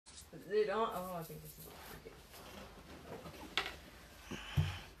it on? Oh, I think this is on.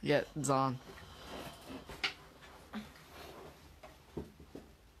 Yeah, it's on.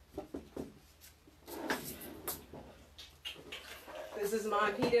 This is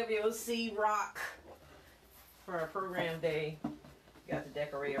my PWOC rock for our program day. Got to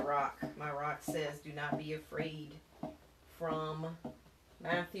decorate a rock. My rock says, "Do not be afraid," from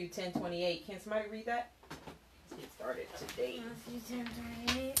Matthew 10:28. Can somebody read that? Let's get started today. Matthew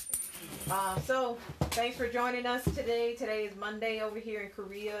 10:28. So, thanks for joining us today. Today is Monday over here in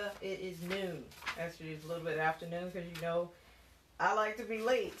Korea. It is noon. Actually, it's a little bit afternoon because you know I like to be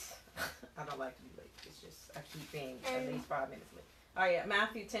late. I don't like to be late. It's just I keep being at least 5 minutes late. Oh yeah,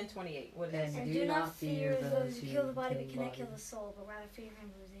 Matthew 10:28. What is it? And do not fear those who kill the body but cannot kill the soul, but rather fear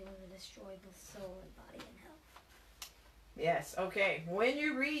him who is able to destroy both soul and body in hell. Yes, okay. When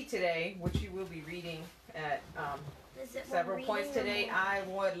you read today, which you will be reading at several points today, I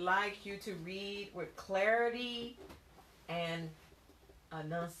would like you to read with clarity and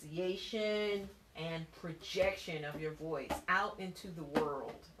enunciation and projection of your voice out into the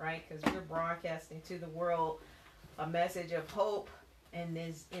world, right? Because we're broadcasting to the world a message of hope in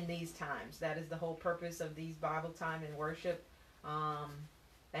these times. That is the whole purpose of these Bible time and worship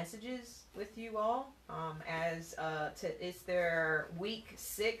messages with you all. It's their week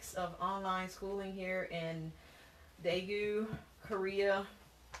 6 of online schooling here in Daegu, Korea,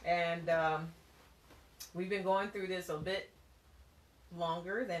 and we've been going through this a bit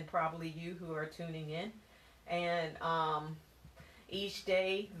longer than probably you who are tuning in. And each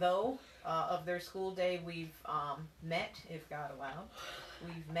day, though, of their school day, we've met, if God allowed.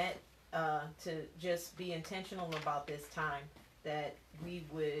 We've met to just be intentional about this time, that we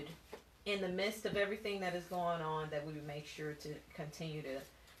would, in the midst of everything that is going on, that we would make sure to continue to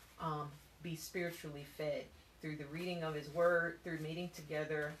be spiritually fed through the reading of His Word, through meeting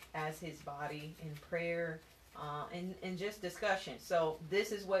together as His body in prayer, and just discussion. So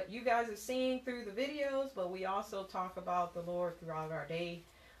this is what you guys are seeing through the videos, but we also talk about the Lord throughout our day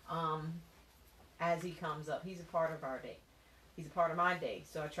as He comes up. He's a part of our day. He's a part of my day,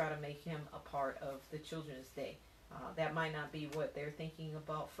 so I try to make Him a part of the children's day. That might not be what they're thinking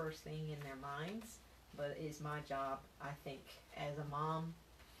about first thing in their minds, but it's my job, I think, as a mom,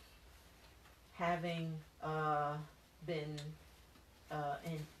 having been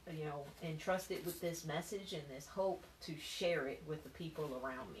entrusted with this message and this hope to share it with the people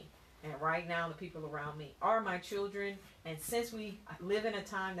around me. And right now the people around me are my children, and since we live in a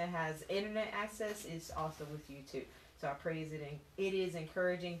time that has internet access, it's also with you too. So I pray it is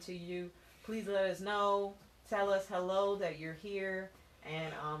encouraging to you. Please let us know, tell us hello that you're here,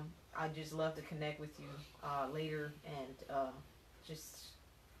 and I'd just love to connect with you later and just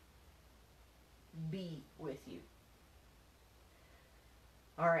be with you.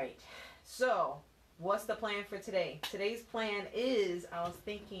 All right, so what's the plan for today? Today's plan is, I was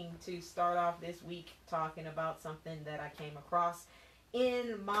thinking to start off this week talking about something that I came across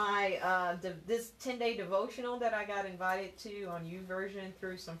in my this 10-day devotional that I got invited to on YouVersion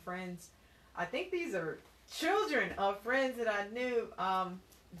through some friends. I think these are children of friends that I knew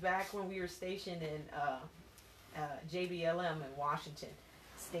back when we were stationed in JBLM in Washington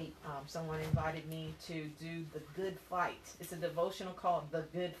State. Someone invited me to do The Good Fight. It's a devotional called The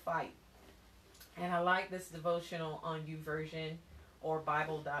Good Fight. And I like this devotional on YouVersion or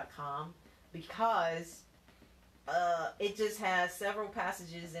Bible.com because it just has several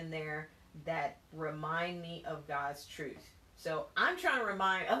passages in there that remind me of God's truth. So I'm trying to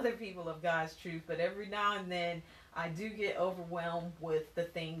remind other people of God's truth, but every now and then I do get overwhelmed with the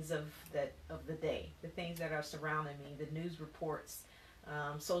things of the day, the things that are surrounding me, the news reports,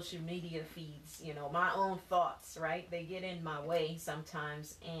 social media feeds, my own thoughts, right? They get in my way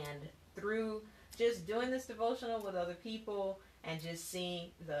sometimes, and through just doing this devotional with other people and just seeing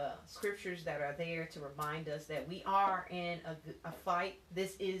the scriptures that are there to remind us that we are in a fight.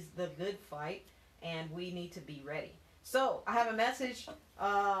 This is the good fight, and we need to be ready. So I have a message that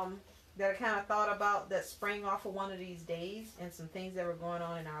I kind of thought about that sprang off of one of these days and some things that were going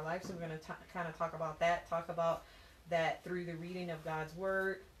on in our life. So we're going to kind of talk about that through the reading of God's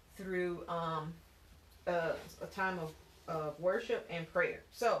Word, through a time of worship and prayer.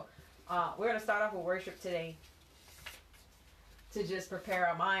 So we're going to start off with worship today to just prepare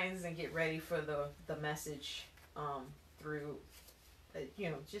our minds and get ready for the message through,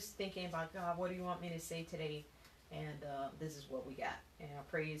 just thinking about, God, what do you want me to say today? And this is what we got. And I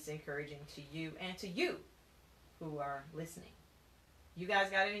pray it's encouraging to you and to you who are listening. You guys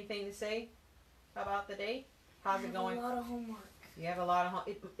got anything to say about the day? How's it going? I have a lot of homework. You have a lot of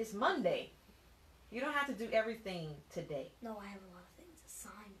homework. It's Monday. You don't have to do everything today. No, I have a lot of things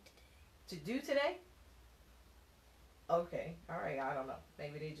assigned today. to do today? Okay, all right, I don't know.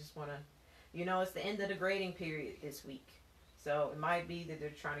 Maybe they just want to, it's the end of the grading period this week. So it might be that they're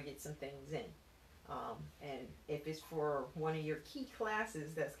trying to get some things in. And if it's for one of your key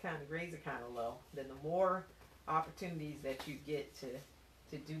classes that's kind of grades are kind of low, then the more opportunities that you get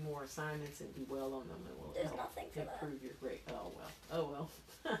to do more assignments and do well on them, it will There's help nothing for that. improve your grade. Oh well.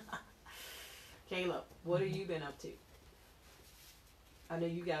 Caleb, what have you been up to? I know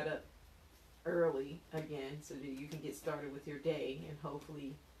you got up early again so that you can get started with your day, and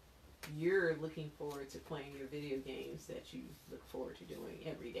hopefully you're looking forward to playing your video games that you look forward to doing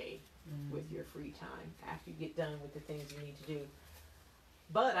every day with your free time after you get done with the things you need to do.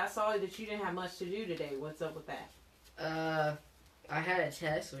 But I saw that you didn't have much to do today. What's up with that? I had a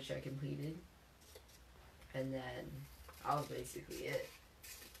test which I completed, and then that was basically it.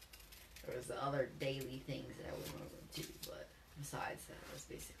 There was the other daily things that I went over too, but besides that was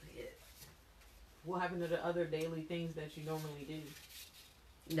basically it. What happened to the other daily things that you normally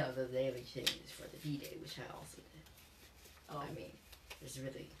do? No, the daily thing is for the D-Day, which I also did. Oh. I mean, there's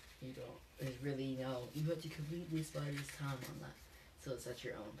really no, you have to complete this by this time on that. So it's at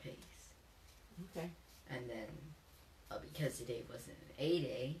your own pace. Okay. And then, because today wasn't an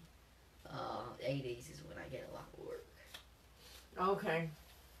A-Day, A-Days is when I get a lot of work. Okay.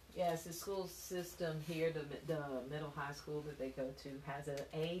 Yes, the school system here, the middle high school that they go to, has an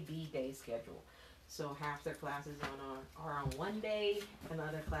A-B day schedule. So half their classes are on one day, and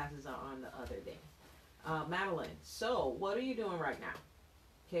other classes are on the other day. Madeline, so what are you doing right now?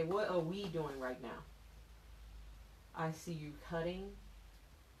 Okay, what are we doing right now? I see you cutting,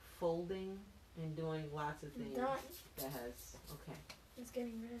 folding, and doing lots of things. Done. That has, okay. I was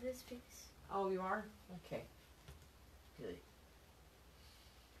getting rid of this piece. Oh, you are? Okay. Good.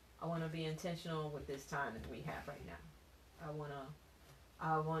 I want to be intentional with this time that we have right now.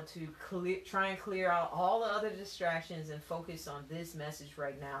 I want to try and clear out all the other distractions and focus on this message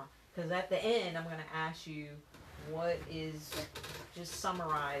right now. Because at the end, I'm going to ask you just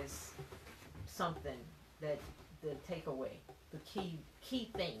summarize something that the takeaway, the key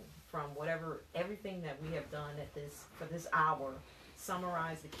thing from everything that we have done for this hour.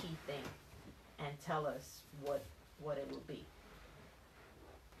 Summarize the key thing and tell us what it would be.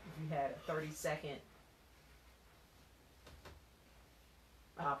 If you had a 30-second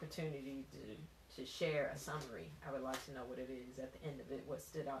opportunity to share a summary, I would like to know what it is at the end of it, what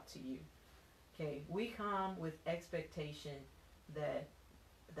stood out to you. Okay, we come with expectation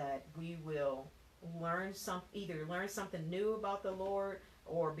that we will either learn something new about the Lord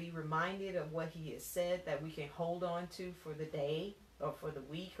or be reminded of what He has said that we can hold on to for the day or for the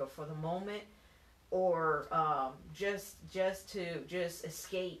week or for the moment, or just to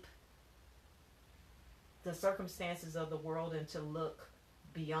escape the circumstances of the world and to look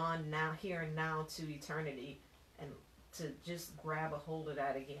beyond now, here and now, to eternity, and to just grab a hold of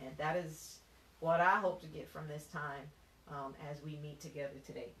that again. That is what I hope to get from this time as we meet together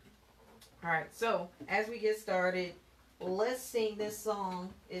today. All right, so as we get started, let's sing this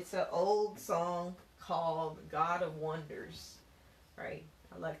song. It's an old song called God of Wonders, right?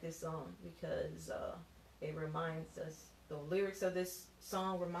 I like this song because it reminds us, the lyrics of this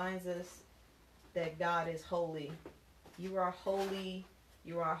song reminds us that God is holy. You are holy.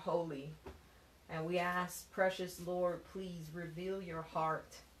 You are holy. And we ask, precious Lord, please reveal your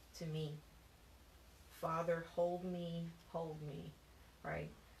heart to me. Father, hold me, right?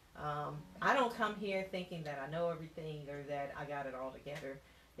 I don't come here thinking that I know everything or that I got it all together.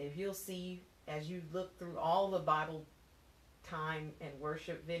 If you'll see, as you look through all the Bible time and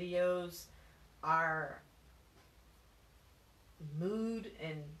worship videos, our mood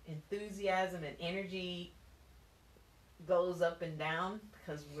and enthusiasm and energy goes up and down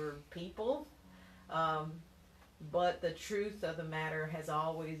because we're people. But the truth of the matter has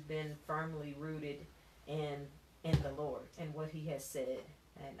always been firmly rooted in the Lord and what He has said.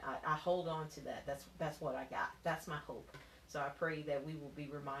 And I hold on to that. That's what I got. That's my hope. So I pray that we will be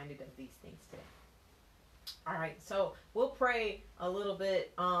reminded of these things today. All right, so we'll pray a little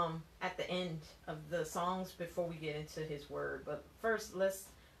bit at the end of the songs before we get into His Word. But first, let's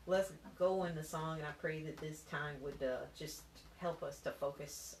go in the song, and I pray that this time would just help us to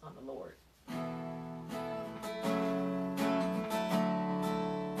focus on the Lord.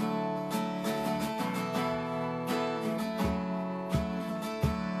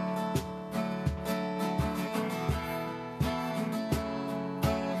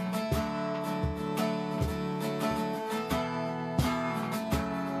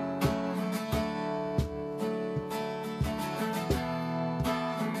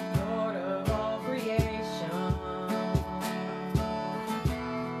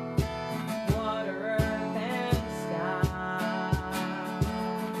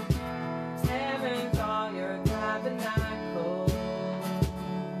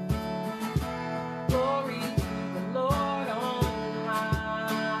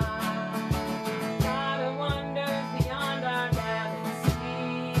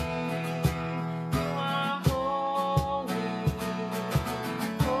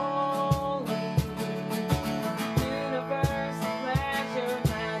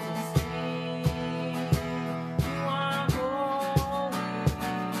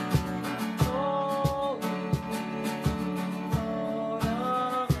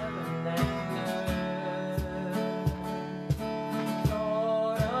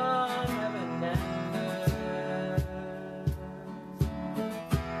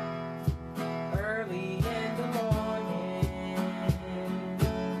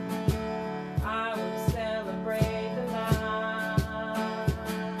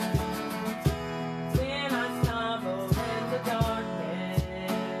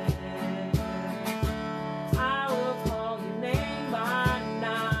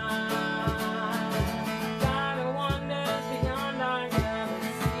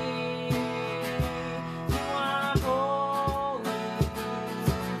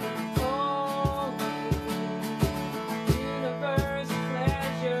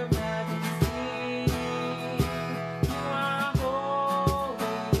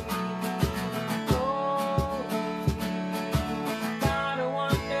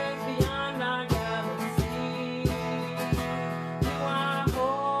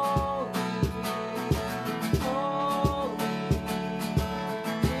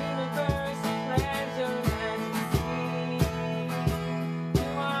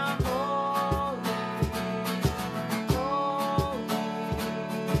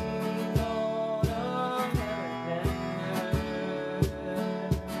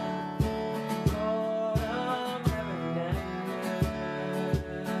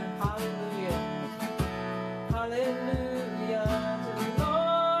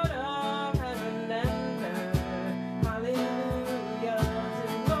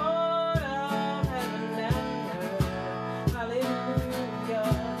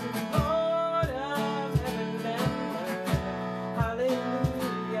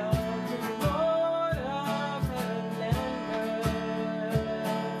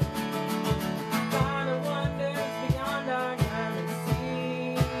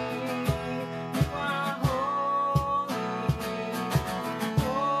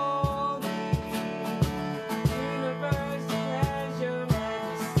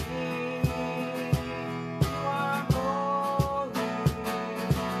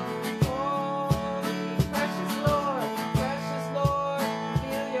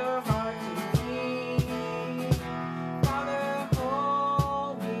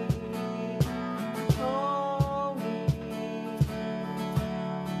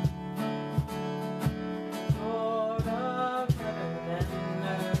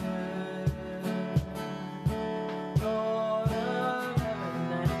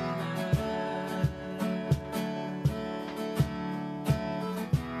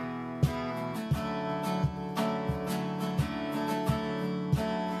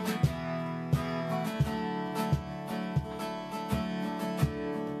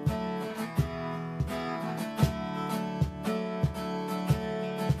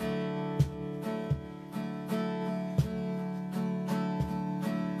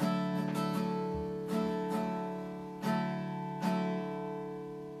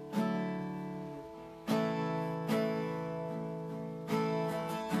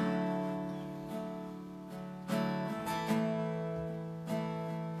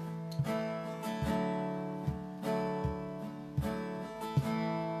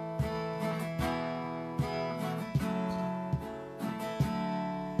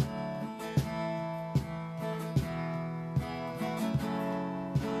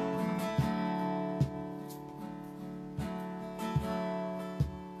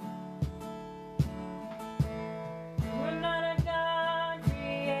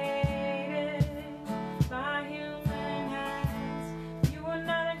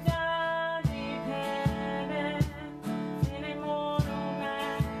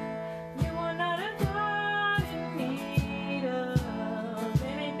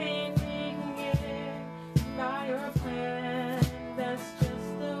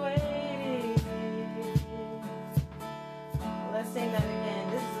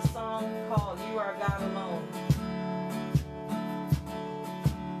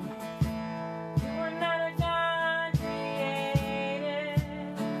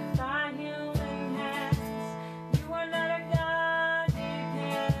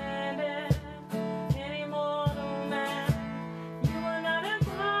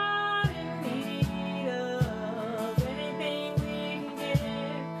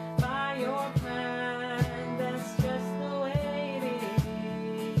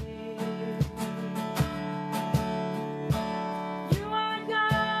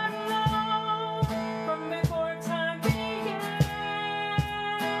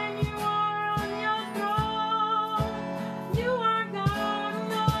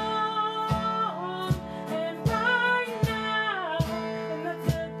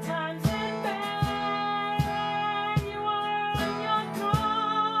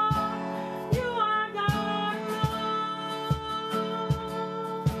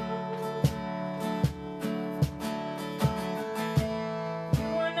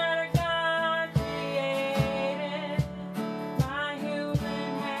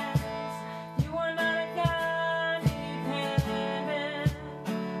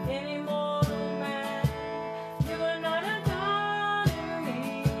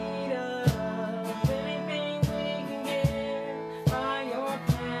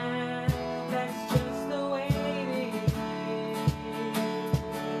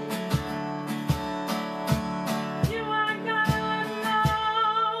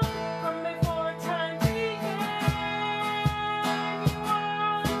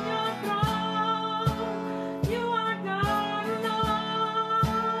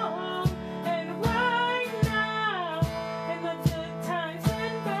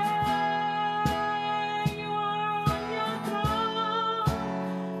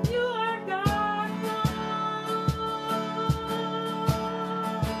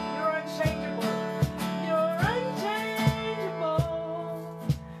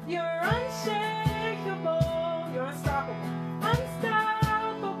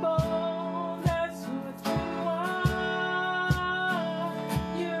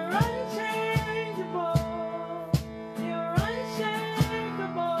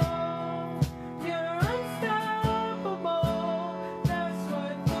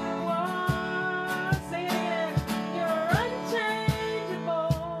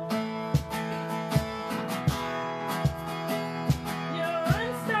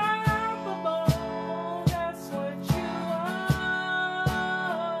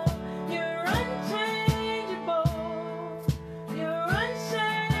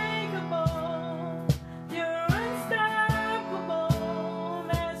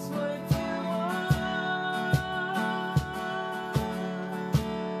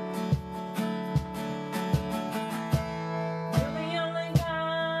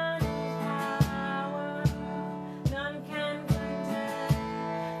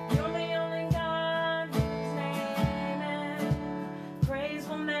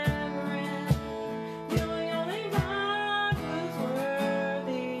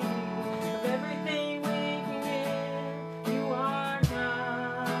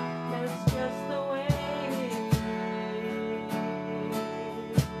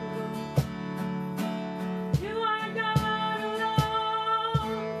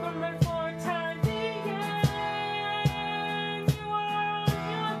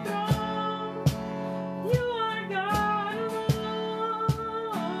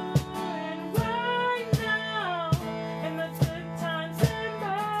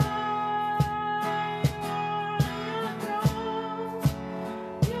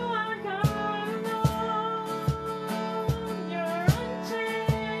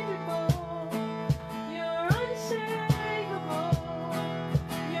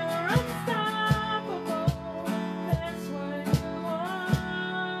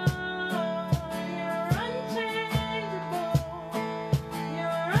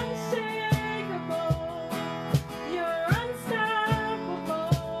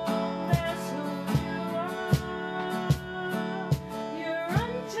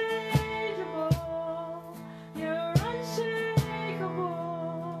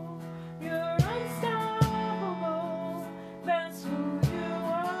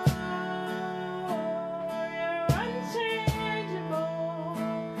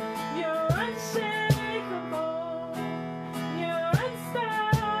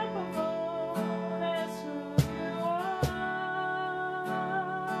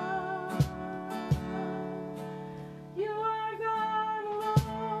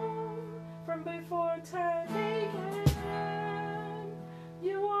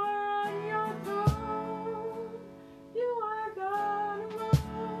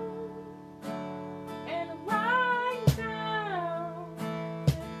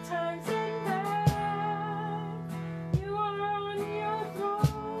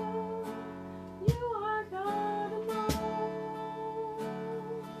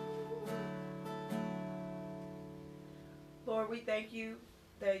 we thank you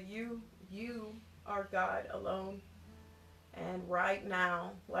that you are God alone. And right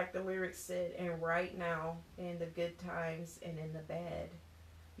now, like the lyrics said, and right now, in the good times and in the bad,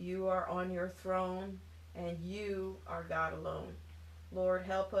 you are on your throne and you are God alone. Lord,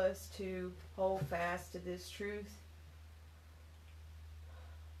 help us to hold fast to this truth.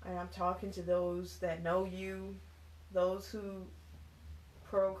 And I'm talking to those that know you, those who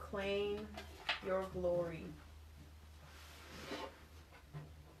proclaim your glory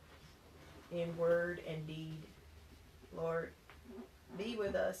in word and deed. Lord, be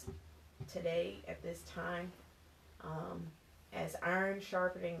with us today at this time, as iron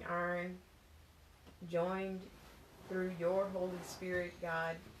sharpening iron, joined through your Holy Spirit,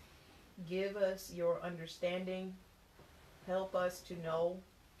 God. Give us your understanding. Help us to know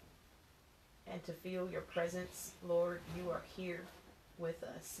and to feel your presence. Lord, you are here with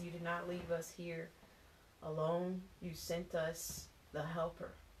us. You did not leave us here alone. You sent us the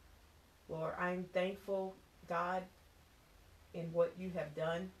helper. Lord, I'm thankful, God, in what you have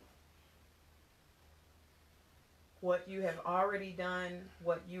done, what you have already done,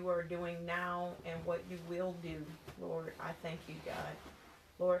 what you are doing now, and what you will do. Lord, I thank you, God.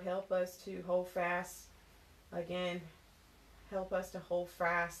 Lord, help us to hold fast. Again, help us to hold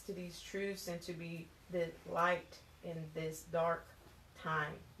fast to these truths and to be the light in this dark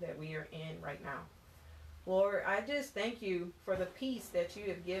time that we are in right now. Lord, I just thank you for the peace that you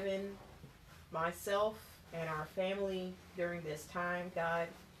have given myself and our family during this time, God.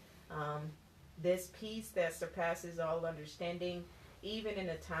 This peace that surpasses all understanding, even in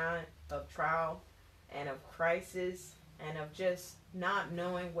a time of trial and of crisis and of just not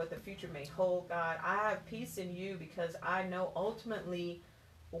knowing what the future may hold, God. I have peace in you because I know ultimately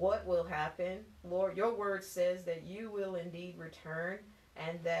what will happen. Lord, your word says that you will indeed return,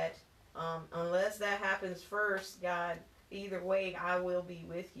 and that unless that happens first, God, either way, I will be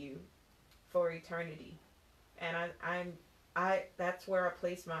with you for eternity. And I that's where I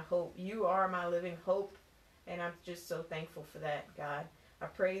place my hope. You are my living hope, and I'm just so thankful for that, God. I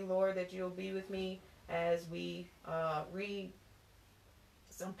pray, Lord, that you'll be with me as we read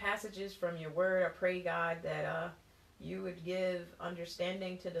some passages from your word. I pray, God, that you would give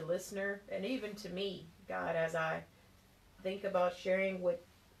understanding to the listener and even to me, God, as I think about sharing what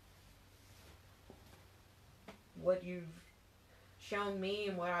you've shown me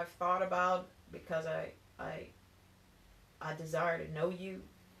and what I've thought about, because I desire to know you,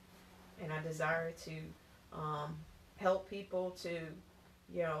 and I desire to help people to,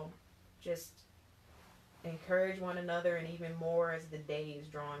 just encourage one another, and even more as the day is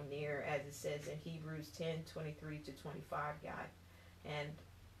drawing near, as it says in Hebrews 10:23 to 25, God. And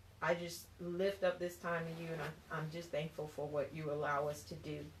I just lift up this time to you, and I'm just thankful for what you allow us to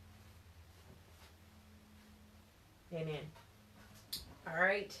do. Amen. All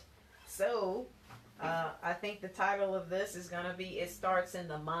right. So, I think the title of this is going to be, It Starts in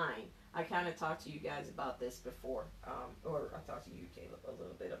the Mind. I kind of talked to you guys about this before, or I talked to you, Caleb, a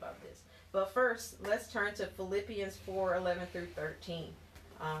little bit about this. But first, let's turn to Philippians 4:11 through 13.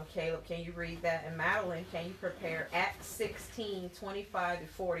 Caleb, can you read that? And Madeline, can you prepare Acts 16:25 to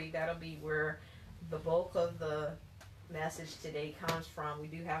 40? That'll be where the bulk of the message today comes from. We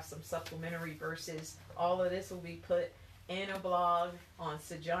do have some supplementary verses. All of this will be put in a blog on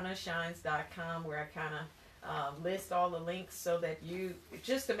sejanashines.com, where I kind of list all the links, so that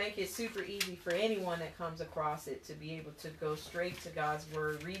just to make it super easy for anyone that comes across it to be able to go straight to God's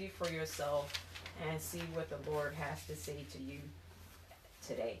word, read it for yourself, and see what the Lord has to say to you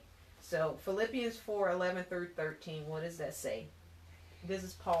today. So Philippians 4:11 through 13, what does that say? This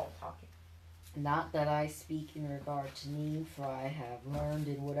is Paul talking. Not that I speak in regard to need, for I have learned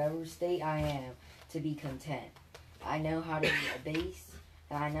in whatever state I am to be content. I know how to be abased,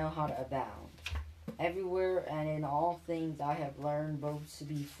 and I know how to abound. Everywhere and in all things I have learned both to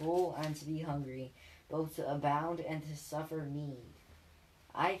be full and to be hungry, both to abound and to suffer need.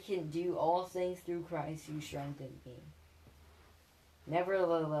 I can do all things through Christ who strengthens me.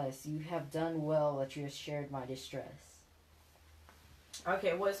 Nevertheless, you have done well that you have shared my distress.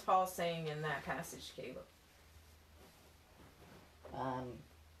 Okay, what's Paul saying in that passage, Caleb?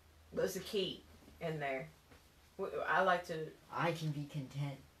 What's the key in there? I like to... I can be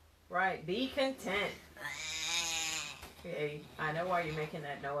content. Right, be content. Okay, I know why you're making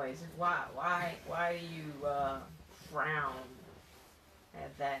that noise. Why do you frown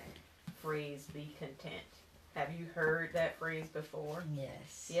at that phrase, be content? Have you heard that phrase before?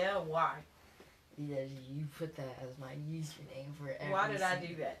 Yes. Yeah, why? Because you put that as my username for every Why did I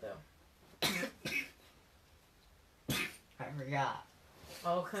do that, though? I forgot.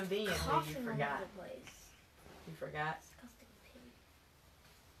 Oh, conveniently you forgot. Place. You forgot?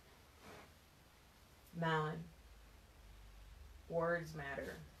 Man, words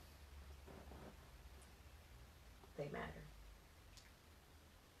matter. They matter.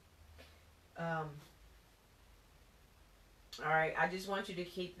 All right, I just want you to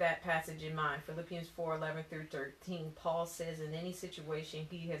keep that passage in mind. Philippians 4:11 through 13. Paul says in any situation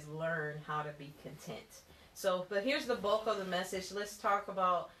he has learned how to be content. So, but here's the bulk of the message. Let's talk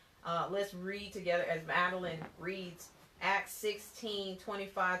about, let's read together as Madeline reads Acts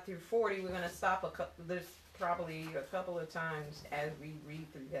 16:25 through 40. We're going to stop there's probably a couple of times as we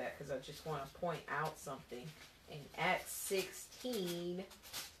read through that because I just want to point out something. In Acts 16,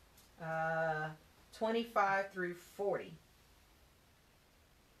 25 through 40.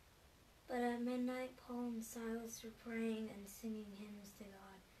 But at midnight, Paul and Silas were praying and singing hymns to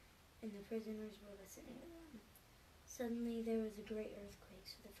God, and the prisoners were listening to them. Suddenly there was a great earthquake,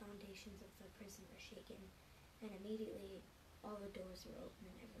 so the foundations of the prison were shaken, and immediately all the doors were open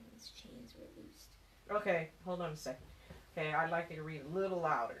and everyone's chains were loosed. Okay, hold on a second. Okay, I'd like you to read a little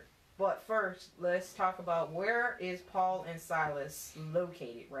louder. But first, let's talk about where is Paul and Silas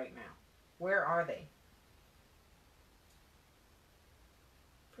located right now? Where are they?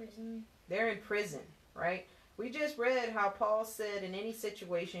 Prison. They're in prison, right? We just read how Paul said in any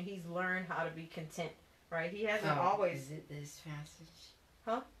situation he's learned how to be content, right? He hasn't always... Is it this passage?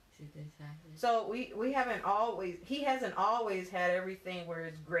 Huh? Is it this passage? So we haven't always... He hasn't always had everything where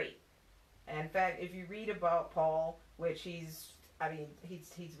it's great. And in fact, if you read about Paul, which he's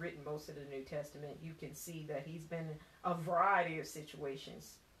written most of the New Testament, you can see that he's been in a variety of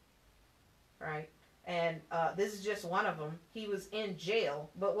situations, right? And this is just one of them. He was in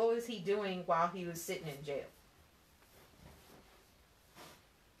jail, but what was he doing while he was sitting in jail?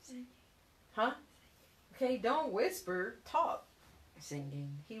 Huh? Okay, don't whisper, talk.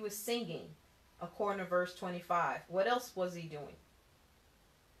 Singing. He was singing, according to verse 25. What else was he doing?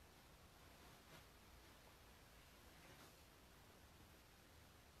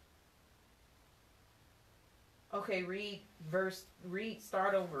 Okay,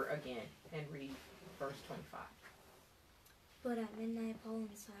 start over again and read verse 25. But at midnight, Paul and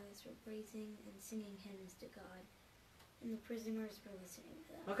Silas were praising and singing hymns to God, and the prisoners were listening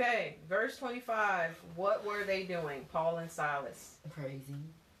to them. Okay, verse 25. What were they doing, Paul and Silas?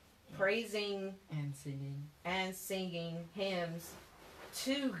 Praising and singing hymns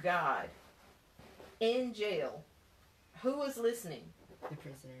to God in jail. Who was listening? The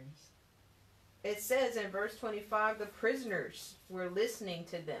prisoners. It says in verse 25, the prisoners were listening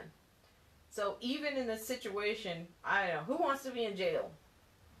to them. So even in the situation, I don't know, who wants to be in jail?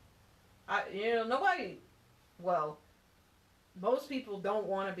 Nobody, well, most people don't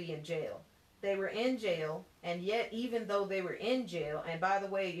want to be in jail. They were in jail, and yet even though they were in jail, and by the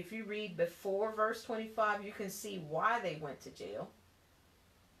way, if you read before verse 25, you can see why they went to jail.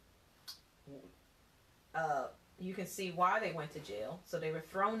 You can see why they went to jail. So they were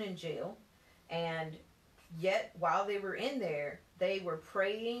thrown in jail. And yet, while they were in there, they were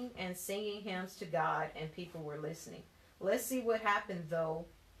praying and singing hymns to God, and people were listening. Let's see what happened, though,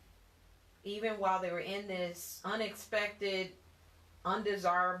 even while they were in this unexpected,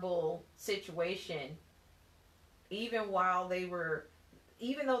 undesirable situation. Even though they were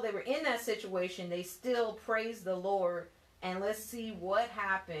in that situation, they still praised the Lord. And let's see what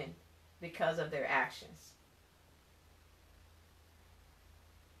happened because of their actions.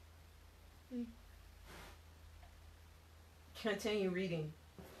 Continue reading.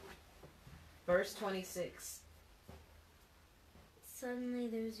 Verse 26. Suddenly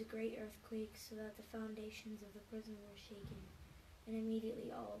there was a great earthquake, so that the foundations of the prison were shaken, and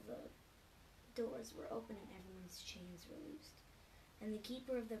immediately all the doors were open and everyone's chains were loosed. And the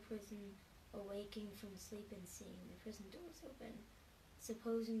keeper of the prison, awaking from sleep and seeing the prison doors open,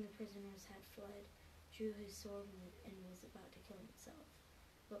 supposing the prisoners had fled, drew his sword and was about to kill himself.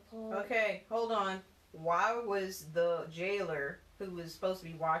 But Paul... Okay, hold on. Why was the jailer, who was supposed to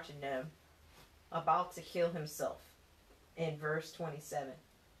be watching them, about to kill himself in verse 27?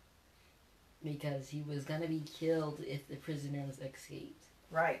 Because he was going to be killed if the prisoners escaped.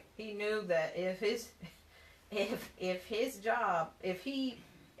 Right. He knew that if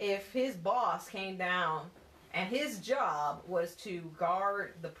his boss came down and his job was to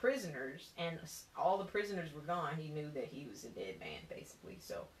guard the prisoners and all the prisoners were gone, he knew that he was a dead man, basically.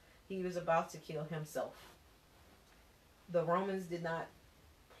 So he was about to kill himself. The Romans did not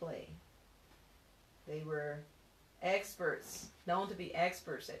play. They were experts, known to be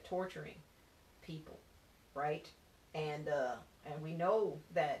experts at torturing people, right? And we know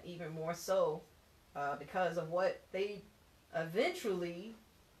that even more so because of what they eventually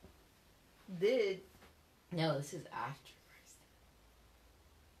did. No, this is after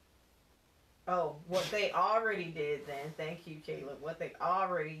Oh, what they already did then. Thank you, Caleb. What they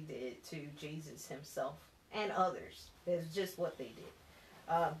already did to Jesus himself and others is just what they did.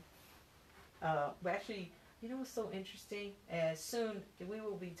 But actually, you know what's so interesting? As soon we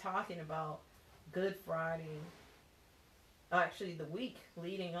will be talking about Good Friday, actually the week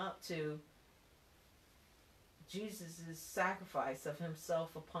leading up to Jesus' sacrifice of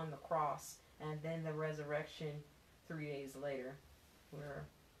himself upon the cross and then the resurrection 3 days later, where,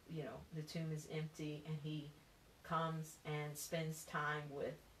 you know, the tomb is empty and he comes and spends time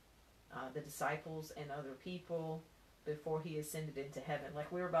with the disciples and other people before he ascended into heaven.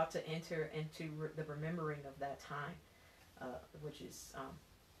 Like, we're about to enter into the remembering of that time, which is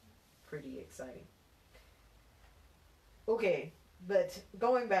pretty exciting. Okay, but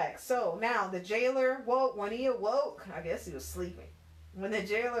going back, so now the jailer woke. When he awoke, I guess he was sleeping. When the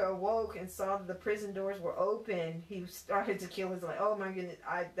jailer awoke and saw that the prison doors were open, he started to kill his, like, oh my goodness,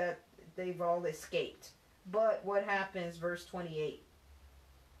 that they've all escaped. But what happens, verse 28?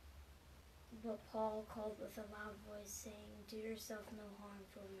 But Paul called with a loud voice, saying, "Do yourself no harm,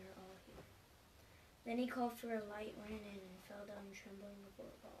 for we are all here." Then he called for a light, ran in, and fell down trembling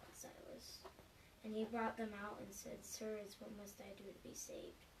before Paul and Silas. And he brought them out and said, "Sirs, what must I do to be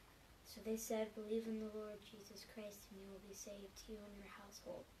saved?" So they said, "Believe in the Lord Jesus Christ, and you will be saved, you and your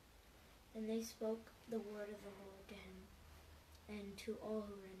household." Then they spoke the word of the Lord to him and to all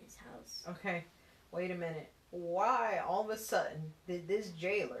who were in his house. Okay, wait a minute. Why all of a sudden did this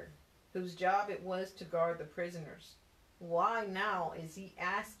jailer, whose job it was to guard the prisoners, why now is he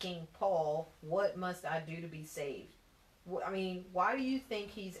asking Paul, what must I do to be saved? I mean, why do you think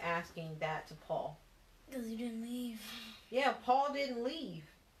he's asking that to Paul? Because he didn't leave. Yeah, Paul didn't leave,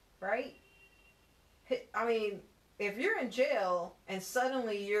 right? I mean, if you're in jail and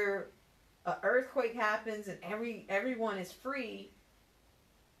suddenly an earthquake happens and everyone is free,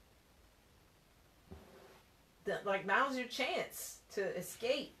 like, now's your chance to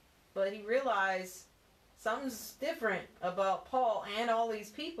escape. But he realized something's different about Paul and all these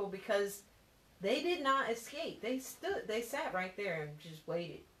people, because they did not escape. They sat right there and just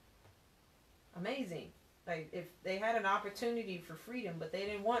waited. Amazing. Like, if they had an opportunity for freedom, but they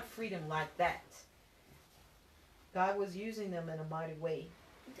didn't want freedom like that. God was using them in a mighty way.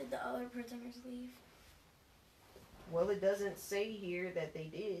 Did the other prisoners leave? Well, it doesn't say here that they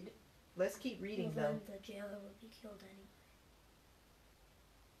did. Let's keep reading, Well, though. then the jailer would be killed anyway.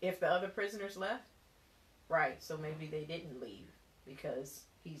 If the other prisoners left? Right, so maybe they didn't leave because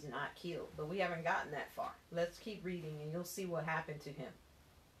he's not killed. But we haven't gotten that far. Let's keep reading and you'll see what happened to him.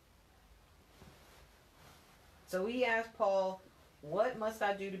 So he asked Paul, what must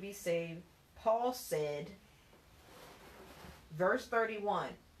I do to be saved? Paul said, verse 31,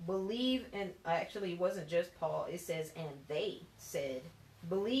 believe in, actually it wasn't just Paul, it says, and they said,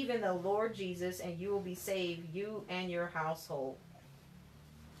 believe in the Lord Jesus and you will be saved, you and your household.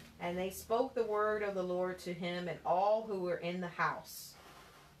 And they spoke the word of the Lord to him and all who were in the house.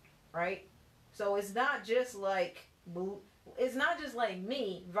 Right? So it's not just like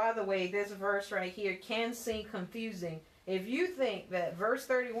me. By the way, this verse right here can seem confusing. If you think that verse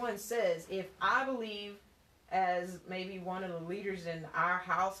 31 says, if I believe as maybe one of the leaders in our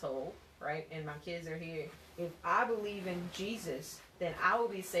household, right, and my kids are here, if I believe in Jesus, then I will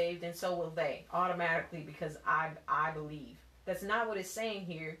be saved and so will they, automatically, because I believe. That's not what it's saying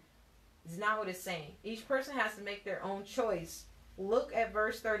here. It's not what it's saying. Each person has to make their own choice. Look at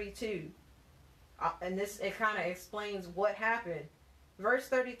verse 32. And it kind of explains what happened. Verse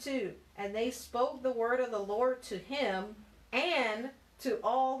 32. And they spoke the word of the Lord to him and to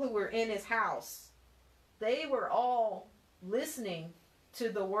all who were in his house. They were all listening to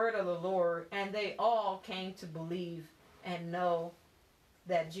the word of the Lord, and they all came to believe and know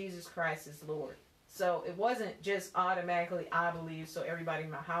that Jesus Christ is Lord. So it wasn't just automatically, I believe, so everybody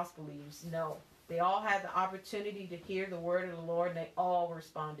in my house believes. No. They all had the opportunity to hear the word of the Lord, and they all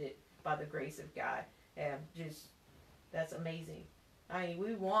responded by the grace of God. And just, that's amazing. I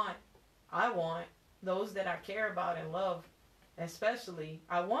mean, I want those that I care about and love, especially,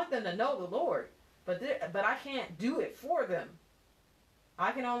 I want them to know the Lord. But I can't do it for them.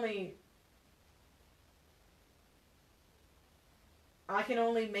 I can only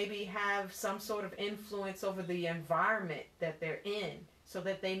maybe have some sort of influence over the environment that they're in so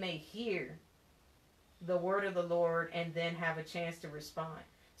that they may hear the word of the Lord and then have a chance to respond.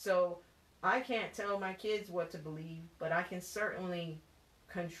 So I can't tell my kids what to believe, but I can certainly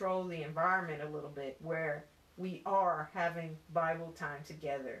control the environment a little bit where we are having Bible time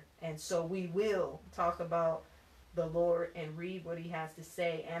together. And so we will talk about the Lord and read what he has to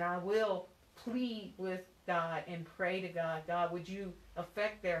say. And I will plead with God and pray to God, God, would you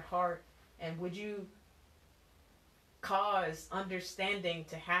affect their heart And would you cause understanding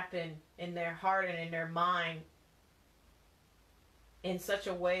to happen in their heart and in their mind in such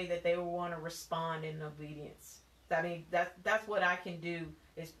a way that they will want to respond in obedience? I mean, that's what I can do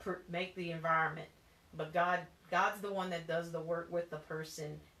is make the environment. But God's the one that does the work with the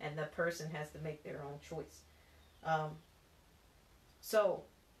person, and the person has to make their own choice.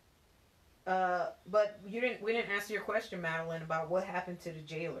 But we didn't answer your question, Madeline, about what happened to the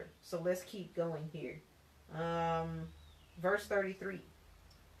jailer. So let's keep going here. Verse 33.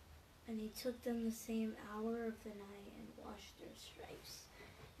 And he took them the same hour of the night and washed their stripes.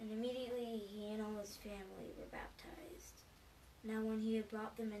 And immediately he and all his family were baptized. Now when he had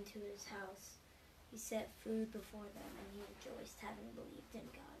brought them into his house, he set food before them, and he rejoiced, having believed in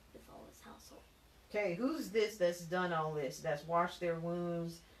God with all his household. Okay, who's this that's done all this? That's washed their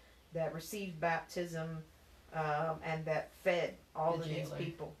wounds, that received baptism, and that fed all of these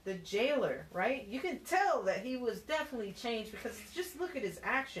people. The jailer, right? You can tell that he was definitely changed, because just look at his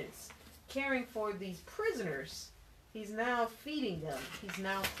actions. Caring for these prisoners. He's now feeding them. He's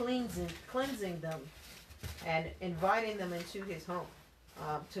now cleansing them and inviting them into his home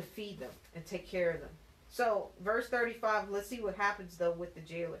to feed them and take care of them. So, verse 35, let's see what happens, though, with the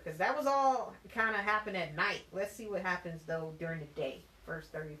jailer. Because that was all kind of happened at night. Let's see what happens, though, during the day. Verse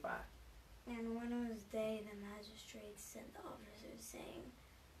 35. And when it was day, the magistrates sent the officers, saying,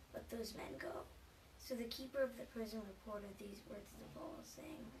 "Let those men go." So the keeper of the prison reported these words to Paul,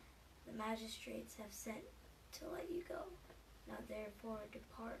 saying, "The magistrates have sent to let you go. Now therefore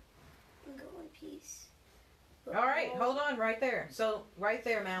depart and go in peace." But all right, hold on right there. So, right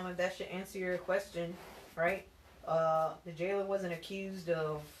there, Madeline, that should answer your question, right? The jailer wasn't accused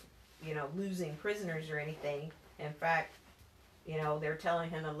of, losing prisoners or anything. In fact, they're telling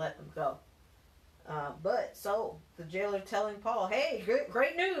him to let them go. So the jailer telling Paul, hey,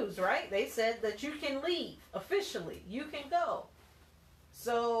 great news, right? They said that you can leave officially. You can go.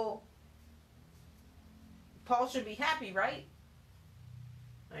 So Paul should be happy, right?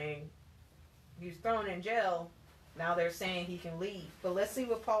 I mean, he was thrown in jail. Now they're saying he can leave. But let's see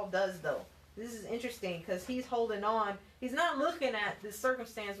what Paul does, though. This is interesting because he's holding on. He's not looking at this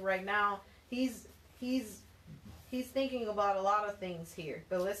circumstance right now. He's thinking about a lot of things here.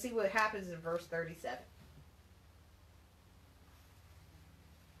 But let's see what happens in verse 37.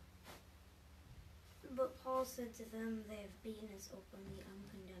 But Paul said to them, "They have beaten us openly,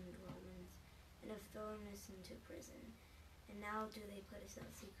 uncondemned Romans, and have thrown us into prison. And now do they put us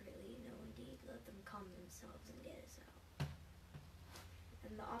out secretly? No, indeed, let them come themselves and get us out."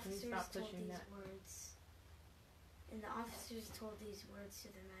 And the officers told these words. And the officers told these words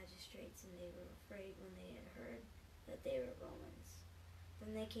to the magistrates, and they were afraid when they had heard that they were Romans.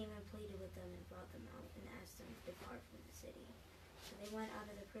 Then they came and pleaded with them and brought them out and asked them to depart from the city. So they went out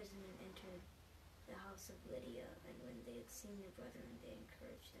of the prison and entered the house of Lydia, and when they had seen the brethren, they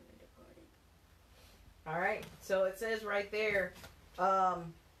encouraged them and departed. All right, so it says right there, Paul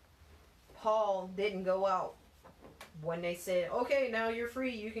didn't go out when they said, okay, now you're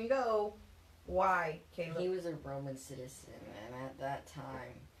free, you can go. Why, Caleb? He was a Roman citizen, and at that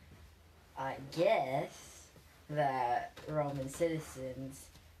time, I guess that Roman citizens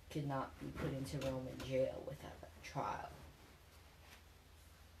could not be put into Roman jail without a trial.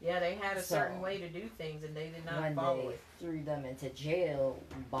 Yeah, they had a certain way to do things, and they did not follow it. When they threw them into jail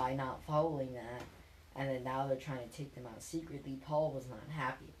by not following that, and then now they're trying to take them out secretly, Paul was not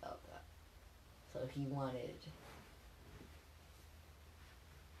happy about that. So he wanted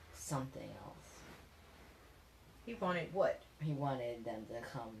something else. He wanted what? He wanted them to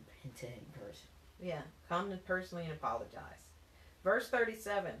come into him person. Yeah, come to personally and apologize. Verse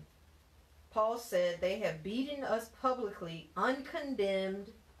 37, Paul said, they have beaten us publicly,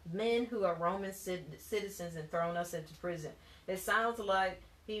 uncondemned men who are Roman citizens, and thrown us into prison. It sounds like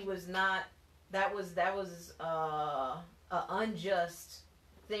he was not, that was an unjust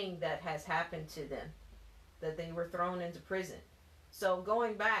thing that has happened to them, that they were thrown into prison. So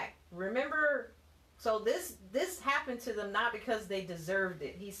going back, remember, so this happened to them not because they deserved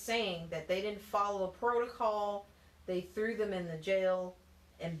it. He's saying that they didn't follow protocol. They threw them in the jail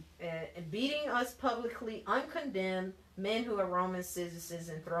and beating us publicly, uncondemned, men who are Roman citizens,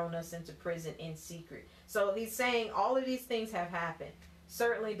 and thrown us into prison in secret. So he's saying all of these things have happened.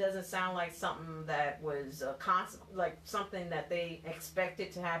 Certainly doesn't sound like something that was constant, like something that they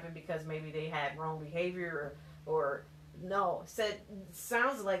expected to happen because maybe they had wrong behavior or no.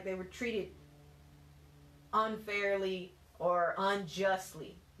 Sounds like they were treated unfairly or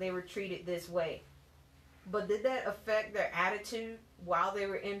unjustly. They were treated this way. But did that affect their attitude while they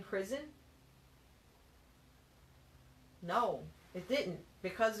were in prison? No, it didn't.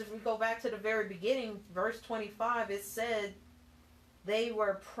 Because if we go back to the very beginning, verse 25, it said they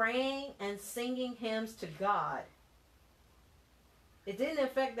were praying and singing hymns to God. It didn't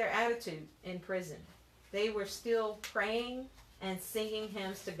affect their attitude in prison. They were still praying and singing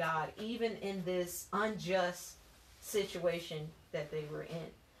hymns to God, even in this unjust situation that they were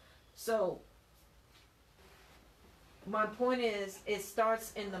in. So, my point is, it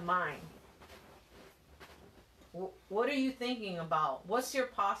starts in the mind. What are you thinking about? What's your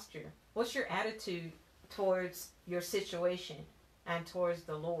posture? What's your attitude towards your situation and towards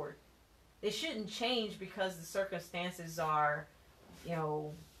the Lord? It shouldn't change because the circumstances are,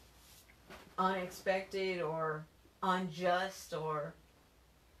 unexpected or unjust, or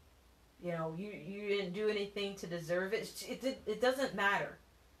you didn't do anything to deserve it. It doesn't matter.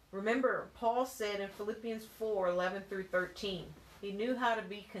 Remember, Paul said in Philippians 4:11 through 13, he knew how to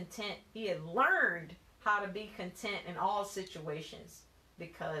be content. He had learned how to be content in all situations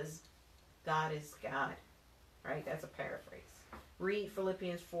because God is God. Right? That's a paraphrase. Read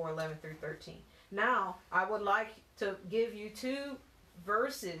Philippians 4:11 through 13. Now, I would like to give you two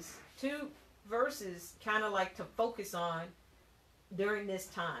verses kind of like to focus on during this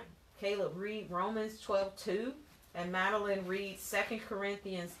time. Caleb, read Romans 12:2, and Madeline, read 2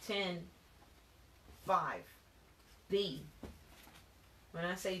 Corinthians 10:5. B. When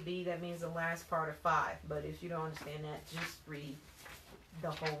I say B, that means the last part of 5. But if you don't understand that, just read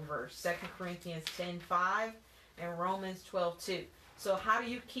the whole verse. 2 Corinthians 10:5 and Romans 12:2. So how do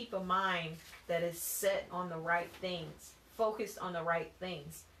you keep a mind that is set on the right things, focused on the right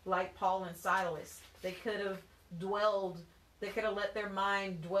things? Like Paul and Silas, they could have let their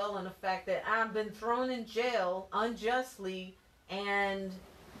mind dwell on the fact that I've been thrown in jail unjustly, and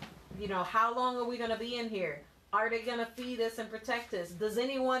how long are we going to be in here? Are they going to feed us and protect us? Does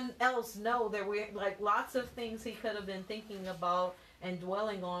anyone else know that we're lots of things he could have been thinking about and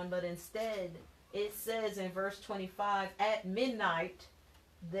dwelling on, but instead it says in verse 25, at midnight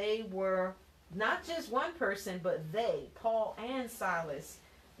they were, not just one person, but they, Paul and Silas,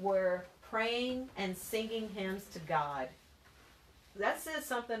 were praying and singing hymns to God. That says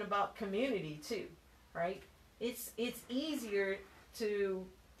something about community too, right? It's easier to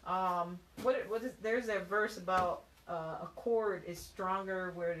there's a verse about a chord is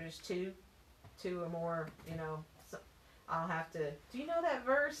stronger where there's two or more. So I'll have to. Do you know that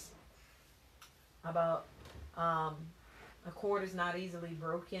verse about a chord is not easily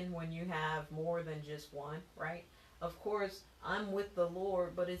broken when you have more than just one, right? Of course, I'm with the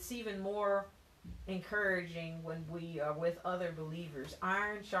Lord, but it's even more encouraging when we are with other believers.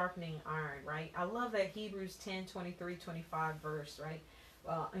 Iron sharpening iron, right? I love that Hebrews 10:23-25 verse, right?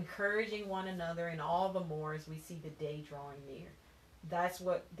 Encouraging one another, and all the more as we see the day drawing near. That's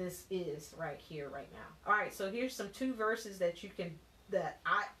what this is right here, right now. All right, so here's some 2 verses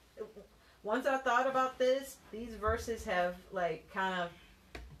once I thought about this, these verses have kind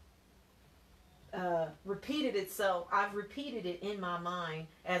of repeated itself. I've repeated it in my mind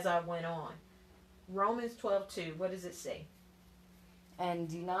as I went on. Romans 12:2, what does it say? And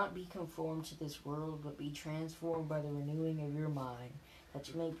do not be conformed to this world, but be transformed by the renewing of your mind, that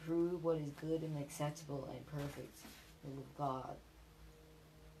you may prove what is good and acceptable and perfect will of God.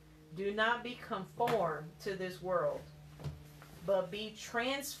 Do not be conformed to this world, but be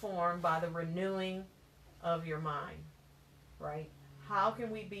transformed by the renewing of your mind. Right? How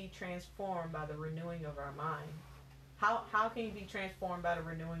can we be transformed by the renewing of our mind? How can you be transformed by the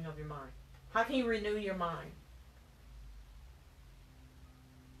renewing of your mind? How can you renew your mind?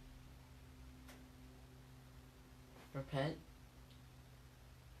 Repent.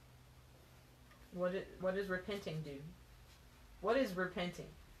 What does repenting do? What is repenting?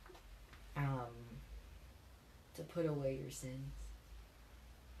 To put away your sins.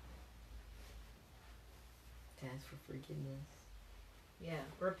 To ask for forgiveness. Yeah,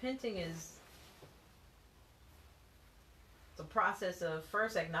 repenting is the process of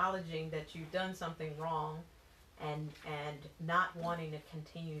first acknowledging that you've done something wrong and not wanting to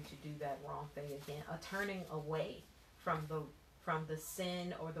continue to do that wrong thing again. A turning away from the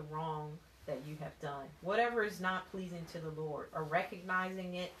sin or the wrong that you have done. Whatever is not pleasing to the Lord, or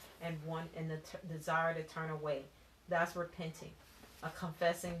recognizing it and the desire to turn away. That's repenting. A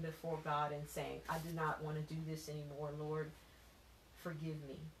confessing before God and saying, I do not want to do this anymore, Lord. Forgive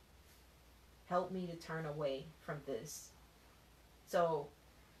me. Help me to turn away from this. So,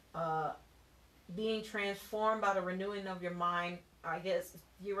 being transformed by the renewing of your mind, I guess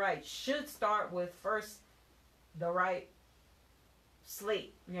you're right, should start with first the right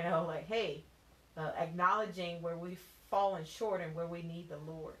slate. Hey, acknowledging where we've fallen short and where we need the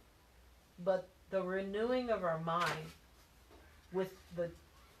Lord. But the renewing of our mind with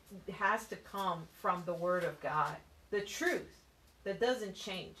it has to come from the Word of God. The truth that doesn't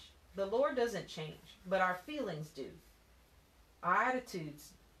change. The Lord doesn't change, but our feelings do. Our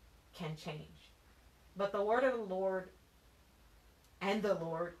attitudes can change. But the Word of the Lord and the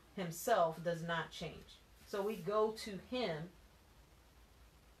Lord Himself does not change. So we go to Him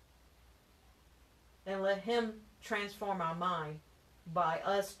and let Him transform our mind by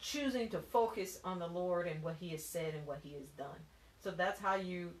us choosing to focus on the Lord and what He has said and what He has done. So that's how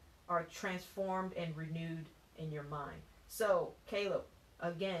you are transformed and renewed in your mind. So, Caleb,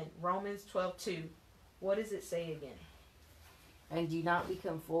 again, Romans 12:2, what does it say again? And do not be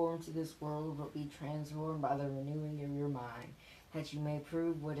conformed to this world, but be transformed by the renewing of your mind, that you may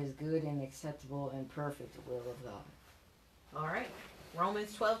prove what is good and acceptable and perfect will of God. All right.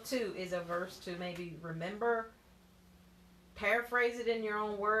 Romans 12:2 is a verse to maybe remember, paraphrase it in your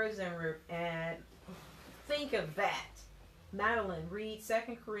own words, and think of that. Madeline, read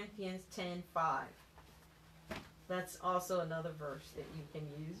 2 Corinthians 10:5. That's also another verse that you can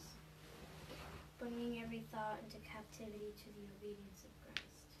use. Bringing every thought into captivity to the obedience of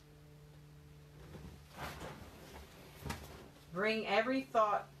Christ. Bring every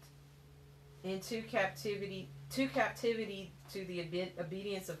thought into captivity to the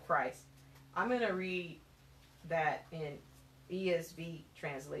obedience of Christ. I'm going to read that in ESV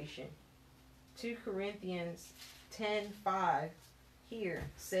translation. 2 Corinthians 10:5 here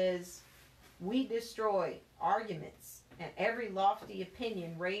says, we destroy arguments and every lofty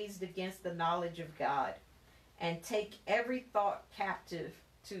opinion raised against the knowledge of God, and take every thought captive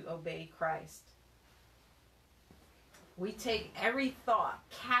to obey Christ. We take every thought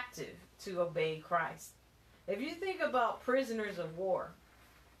captive to obey Christ. If you think about prisoners of war,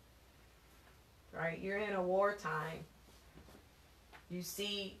 right? You're in a wartime. You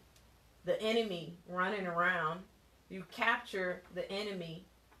see the enemy running around. You capture the enemy,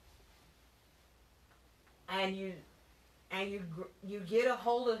 and you get a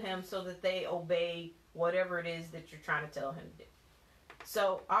hold of him so that they obey whatever it is that you're trying to tell him to do.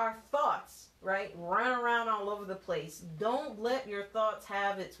 So our thoughts, right, run around all over the place. Don't let your thoughts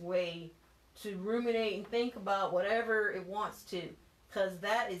have its way to ruminate and think about whatever it wants to, because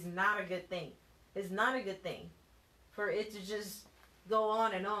that is not a good thing. It's not a good thing for it to just go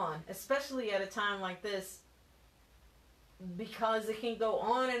on, especially at a time like this, because it can go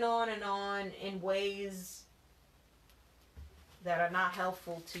on and on and on in ways that are not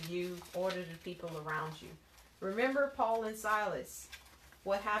helpful to you or to the people around you. Remember Paul and Silas,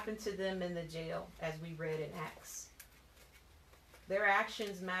 what happened to them in the jail, as we read in Acts. Their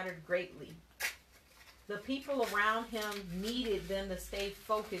actions mattered greatly. The people around him needed them to stay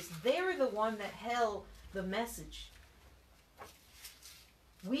focused. They were the one that held the message.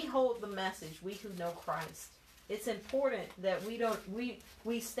 We hold the message, we who know Christ. It's important that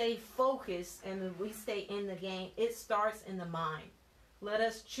we stay focused and we stay in the game. It starts in the mind. Let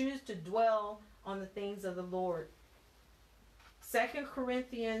us choose to dwell on the things of the Lord. 2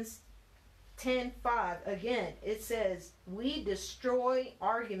 Corinthians 10:5, again, it says, we destroy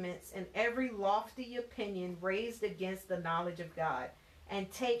arguments and every lofty opinion raised against the knowledge of God,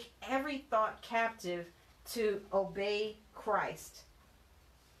 and take every thought captive to obey Christ.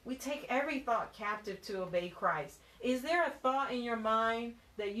 We take every thought captive to obey Christ. Is there a thought in your mind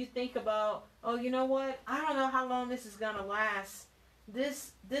that you think about, oh, you know what? I don't know how long this is going to last.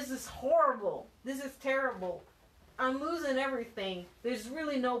 This is horrible. This is terrible. I'm losing everything. There's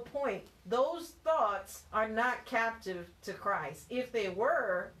really no point. Those thoughts are not captive to Christ. If they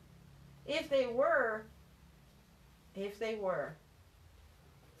were, then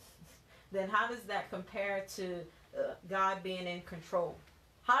how does that compare to God being in control?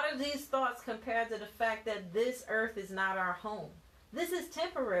 How do these thoughts compare to the fact that this earth is not our home? This is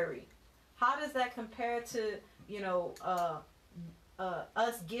temporary. How does that compare to,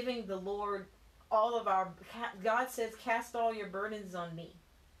 us giving the Lord all of our... God says, cast all your burdens on me.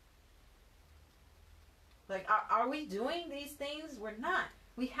 Like, are we doing these things? We're not.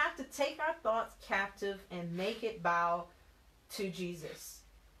 We have to take our thoughts captive and make it bow to Jesus.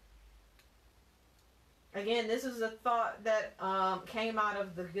 Again, this is a thought that came out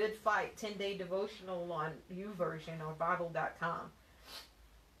of the Good Fight 10-day devotional on YouVersion or Bible.com.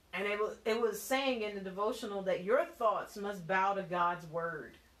 And it was saying in the devotional that your thoughts must bow to God's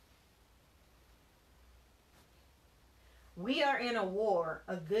word. We are in a war,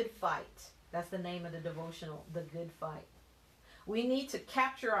 a good fight. That's the name of the devotional, the Good Fight. We need to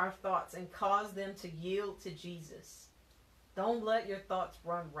capture our thoughts and cause them to yield to Jesus. Don't let your thoughts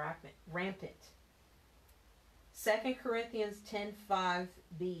run rampant. 2 Corinthians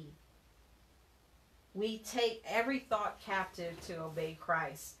 10:5b. we take every thought captive to obey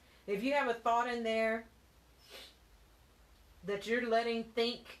Christ. If you have a thought in there that you're letting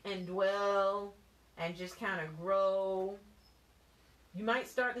think and dwell and just kind of grow, you might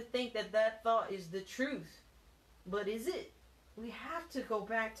start to think that that thought is the truth. But is it? We have to go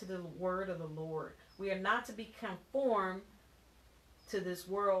back to the word of the Lord. We are not to be conformed to this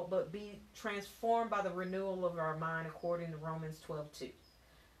world, but be transformed by the renewal of our mind, according to Romans 12:2.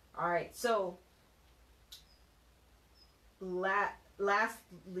 All right, so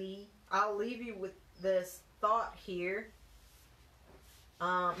lastly, I'll leave you with this thought here.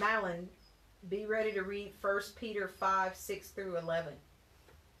 Malin, be ready to read 1 Peter 5:6-11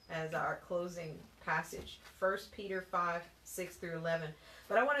 as our closing passage. 1 Peter 5:6-11.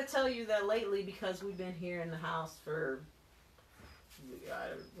 But I want to tell you that lately, because we've been here in the house for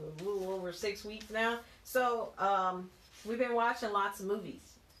a little over 6 weeks now, so we've been watching lots of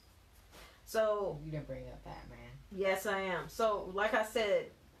movies. So you didn't bring up Batman. Yes, I am. So, like I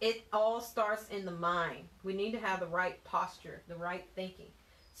said, it all starts in the mind. We need to have the right posture, the right thinking.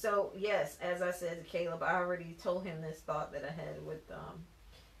 So, yes, as I said to Caleb, I already told him this thought that I had with,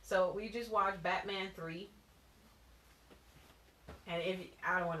 so we just watched Batman 3. And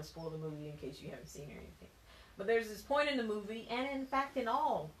I don't want to spoil the movie in case you haven't seen it or anything. But there's this point in the movie, and in fact in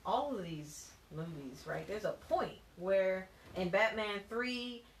all of these movies, right, there's a point where in Batman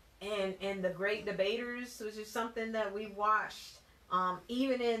 3 and The Great Debaters, which is something that we watched,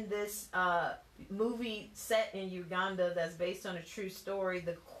 even in this movie set in Uganda that's based on a true story,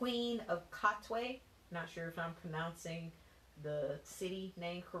 the Queen of Katwe, not sure if I'm pronouncing the city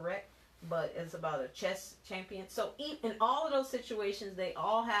name correct, but it's about a chess champion. So in all of those situations, they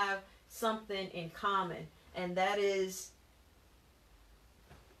all have something in common, and that is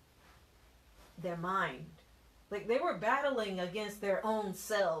their mind. Like, they were battling against their own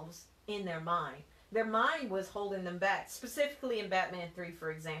selves in their mind. Their mind was holding them back. Specifically in Batman 3,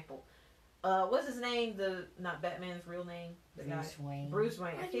 for example. What's his name? Not Batman's real name. The Bruce guy. Wayne. Bruce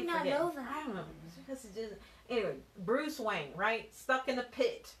Wayne. I I do keep not forgetting. know that. I don't know. Because it just, anyway, Bruce Wayne, right? Stuck in the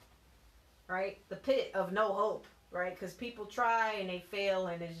pit. Right? The pit of no hope. Right? Because people try and they fail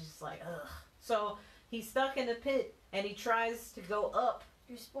and it's just like, ugh. So he's stuck in the pit and he tries to go up.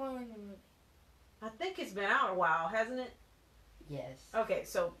 You're spoiling the movie. I think it's been out a while, hasn't it? Yes. Okay,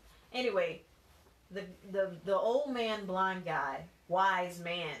 so anyway, the old man, blind guy, wise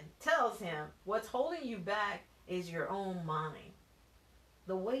man, tells him what's holding you back is your own mind.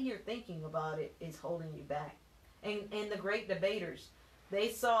 The way you're thinking about it is holding you back. And the Great Debaters, they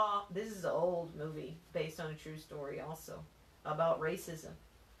saw, this is an old movie based on a true story also about racism.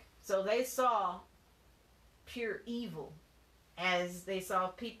 So they saw pure evil as they saw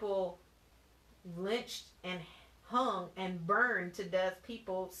people lynched and hung and burned to death,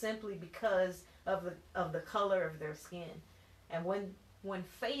 people simply because of the color of their skin. And when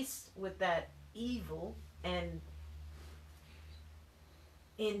faced with that evil and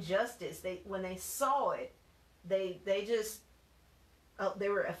injustice, when they saw it, they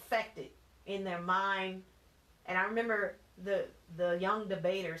were affected in their mind. And I remember the young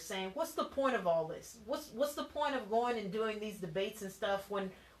debater saying, "What's the point of all this? What's the point of going and doing these debates and stuff when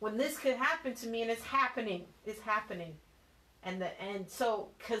this could happen to me?" And it's happening. And so,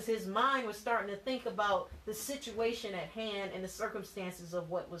 because his mind was starting to think about the situation at hand and the circumstances of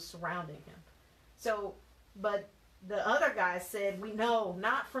what was surrounding him. So, but the other guy said, "We know,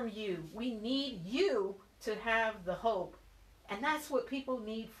 not from you. We need you to have the hope." And that's what people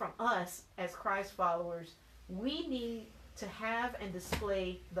need from us as Christ followers. We need to have and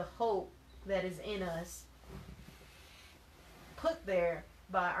display the hope that is in us, put there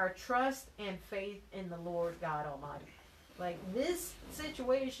by our trust and faith in the Lord God Almighty. Like, this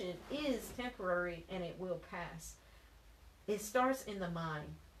situation is temporary and it will pass. It starts in the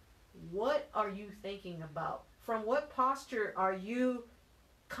mind. What are you thinking about? From what posture are you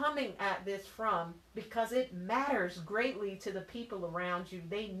coming at this from? Because it matters greatly to the people around you.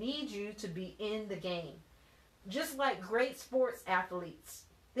 They need you to be in the game. Just like great sports athletes,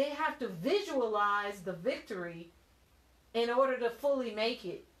 they have to visualize the victory in order to fully make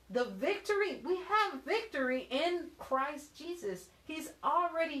it. The victory, we have victory in Christ Jesus. He's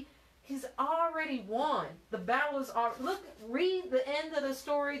already won. The battle is read the end of the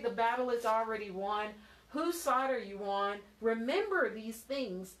story. The battle is already won. Whose side are you on? Remember these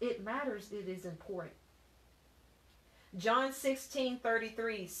things. It matters. It is important. John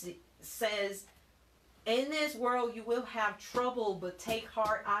 16:33 says, "In this world you will have trouble, but take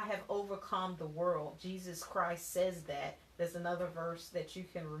heart, I have overcome the world." Jesus Christ says that. There's another verse that you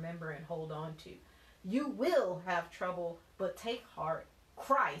can remember and hold on to. You will have trouble, but take heart.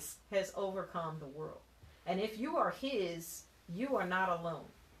 Christ has overcome the world. And if you are his, you are not alone.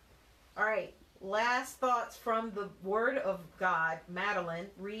 All right. Last thoughts from the Word of God. Madeline,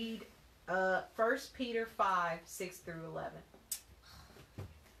 read 1 Peter 5, 6 through 11.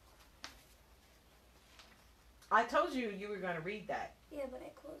 I told you you were going to read that. Yeah, but I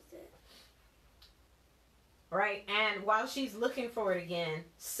closed it. Right, and while she's looking for it again,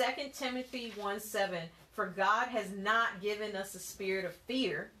 2 Timothy 1:7, for God has not given us a spirit of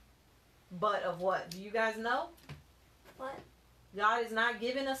fear, but of what? Do you guys know? What? God has not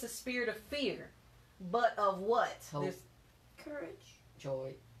given us a spirit of fear, but of what? Hope. Courage.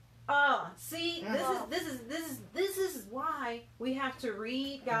 Joy. See, this is why we have to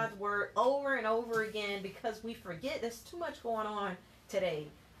read God's word over and over again, because we forget. There's too much going on today.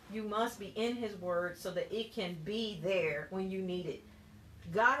 You must be in his word so that it can be there when you need it.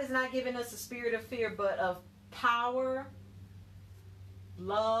 God has not given us a spirit of fear, but of power,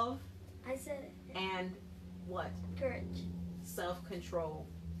 love, I said it. and what? Courage. Self-control.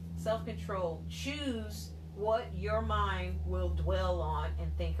 Self-control. Choose what your mind will dwell on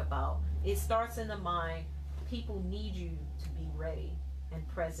and think about. It starts in the mind. People need you to be ready and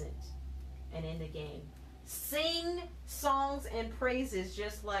present and in the game. Sing songs and praises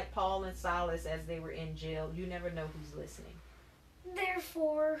just like Paul and Silas as they were in jail. You never know who's listening.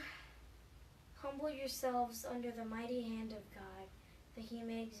 Therefore, humble yourselves under the mighty hand of God, that he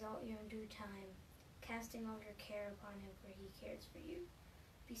may exalt you in due time, casting all your care upon him, for he cares for you.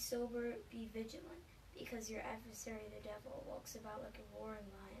 Be sober, be vigilant, because your adversary the devil walks about like a roaring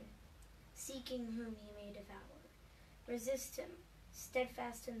lion, seeking whom he may devour. Resist him,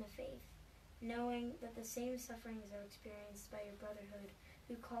 steadfast in the faith, knowing that the same sufferings are experienced by your brotherhood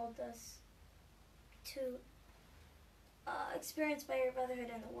who called us to experienced by your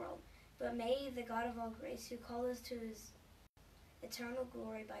brotherhood in the world. But may the God of all grace, who called us to his eternal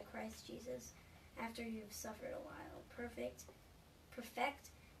glory by Christ Jesus, after you have suffered a while, perfect,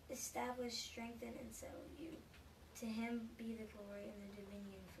 establish, strengthen, and settle you. To him be the glory and the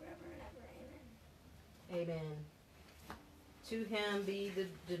dominion forever and ever. Amen. Amen. To him be the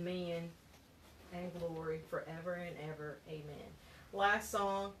dominion and glory forever and ever. Amen. Last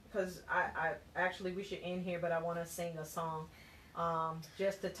song, because I actually we should end here, but I want to sing a song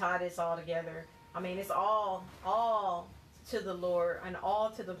just to tie this all together. I mean, it's all to the Lord and all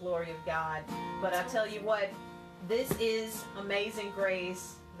to the glory of God. But I tell you what, this is amazing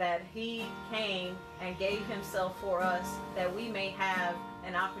grace, that he came and gave himself for us, that we may have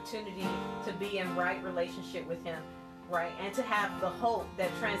an opportunity to be in right relationship with him, right? And to have the hope that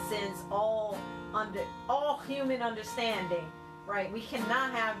transcends all human understanding, right? We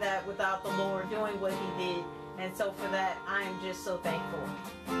cannot have that without the Lord doing what he did. And so for that, I am just so thankful.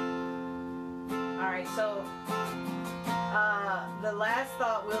 All right, so the last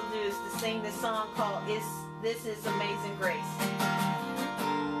thought we'll do is to sing this song called This Is Amazing Grace.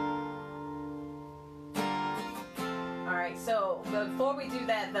 All right, so before we do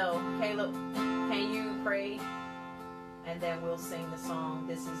that though, Caleb, can you pray? And then we'll sing the song,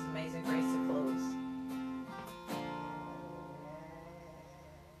 This Is Amazing Grace, to close.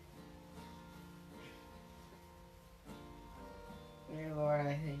 Dear Lord,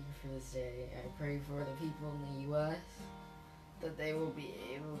 I thank you for this day. I pray for the people in the U.S. that they will be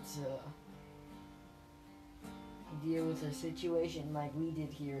able to deal with their situation like we did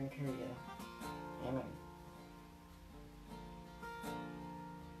here in Korea. Amen.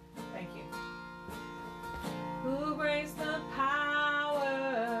 Thank you. Who breaks the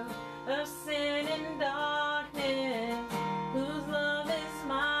power of sin and darkness, whose love is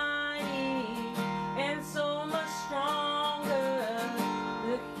mighty and so much stronger,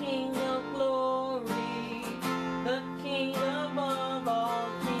 the King of glory, the King above all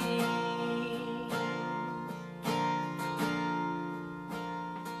kings.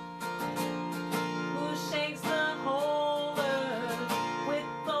 Who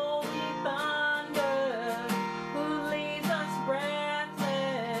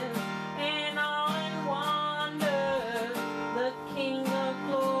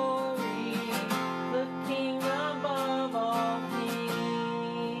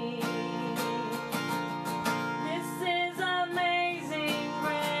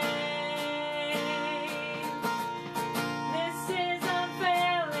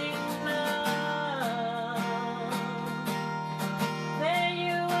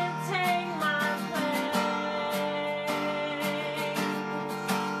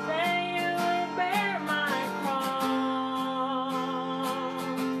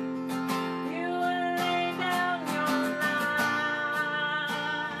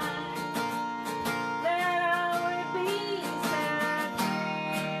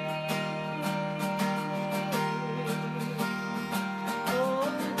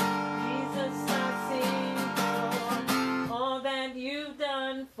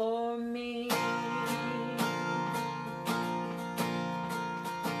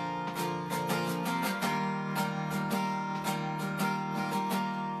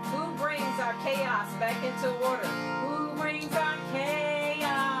chaos back into order? Who brings our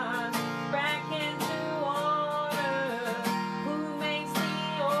chaos back into order? Who makes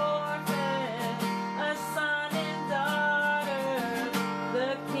the orphan a son and daughter?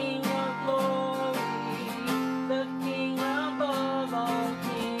 The King of glory, the King above all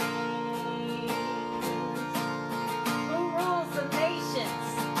kings. Who rules the nations?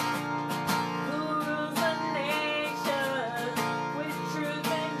 Who rules the nations with truth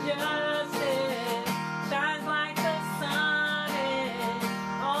and justice? Shines like the sun in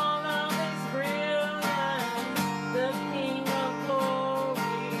all of his brilliance. The King of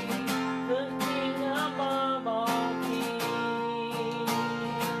glory, the King above all kings.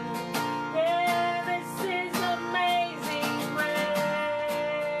 Yeah, this is amazing grace.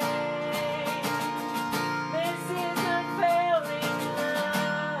 This is unfailing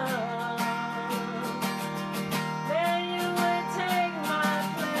love. That you would take my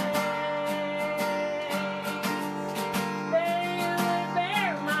place. That you would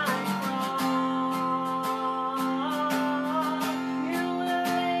bear my cross. You will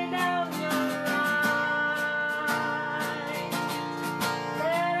lay down your life.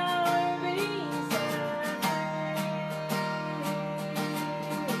 That I will be set free.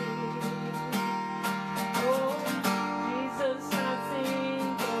 Oh, Jesus, I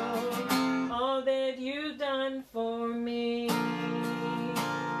think of all that you've done for me.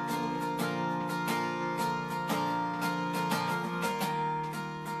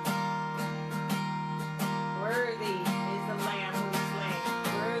 Worthy is the Lamb who was slain.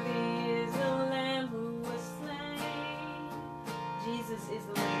 Worthy is the Lamb who was slain. Jesus is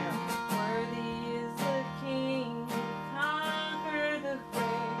the Lamb. Worthy is the King who conquered the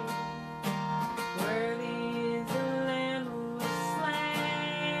grave. Worthy is the Lamb who was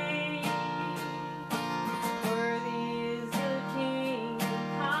slain. Worthy is the King who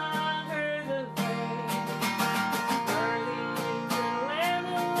conquered the grave. Worthy is the Lamb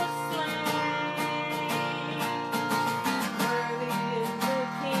who was slain. Worthy is the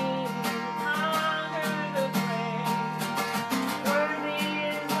King who conquered the grave. Worthy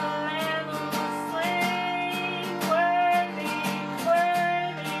is the Lamb who was slain. Worthy,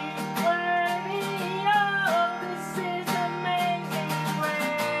 worthy, worthy. Oh, this is amazing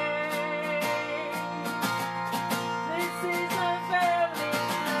grace. This is unfailing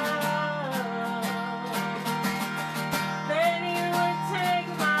love. That you would take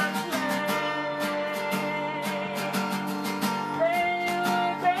my place. That you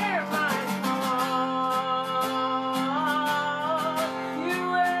would bear my cross. You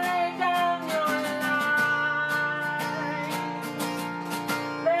will lay down your life.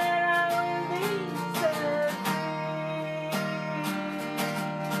 That I will be set free.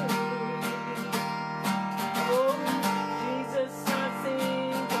 Oh, Jesus, I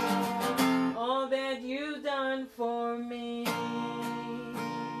think of all that you've done for me.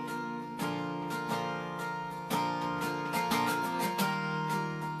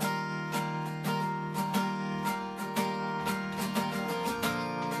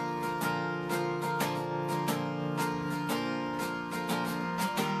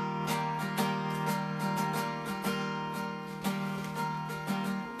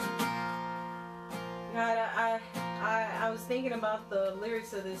 God, I was thinking about the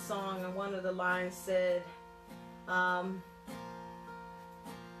lyrics of this song, and one of the lines said,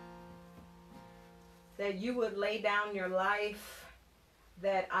 that you would lay down your life,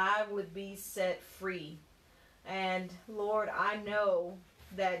 that I would be set free. And Lord, I know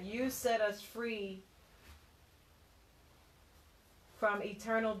that you set us free from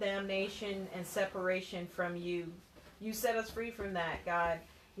eternal damnation and separation from you. You set us free from that, God,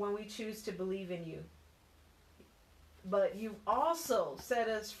 when we choose to believe in you. But you've also set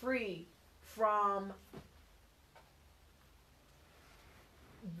us free from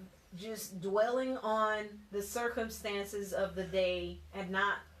just dwelling on the circumstances of the day and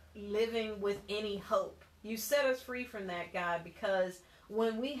not living with any hope. You set us free from that, God, because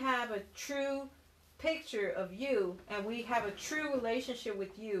when we have a true picture of you and we have a true relationship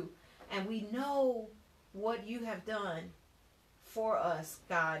with you and we know what you have done for us,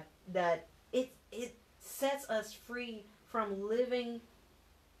 God, that it sets us free from living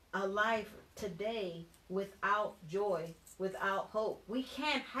a life today without joy, without hope. We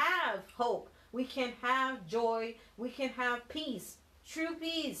can't have hope. We can have joy. We can have peace, true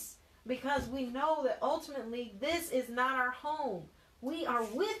peace, because we know that ultimately this is not our home. We are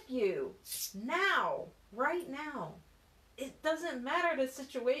with you now, right now. It doesn't matter the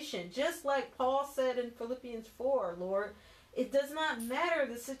situation. Just like Paul said in Philippians 4, Lord, it does not matter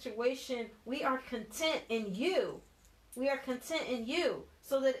the situation. We are content in you. We are content in you.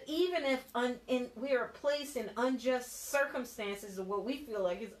 so that even if we are placed in unjust circumstances, or what we feel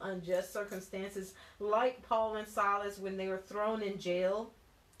like is unjust circumstances, like Paul and Silas when they were thrown in jail,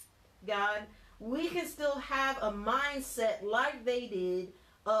 God, we can still have a mindset like they did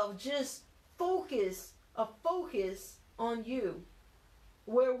of just a focus on you,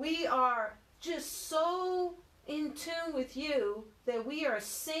 where we are just so in tune with you that we are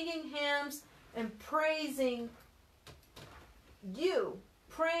singing hymns and praising you,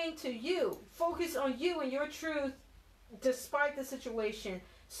 praying to you, focus on you and your truth despite the situation.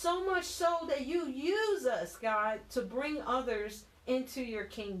 So much so that you use us, God, to bring others into your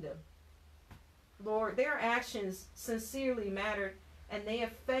kingdom. Lord, their actions sincerely mattered, and they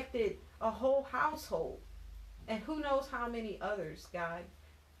affected a whole household. And who knows how many others, God.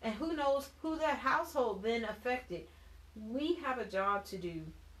 And who knows who that household then affected. We have a job to do,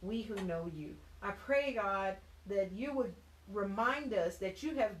 we who know you. I pray, God, that you would remind us that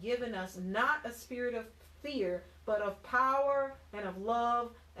you have given us not a spirit of fear, but of power and of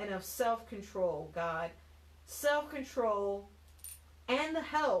love and of self-control, God. Self-control and the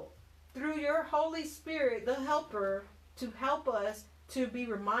help through your Holy Spirit, the helper, to help us to be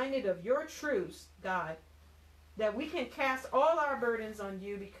reminded of your truths, God. That we can cast all our burdens on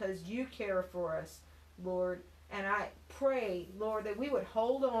you because you care for us, Lord. And I pray, Lord, that we would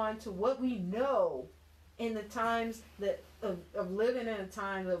hold on to what we know in the times that of living in a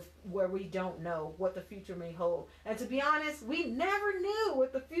time of where we don't know what the future may hold. And to be honest, we never knew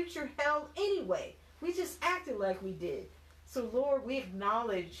what the future held anyway. We just acted like we did. So, Lord, we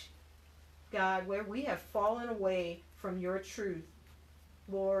acknowledge, God, where we have fallen away from your truth.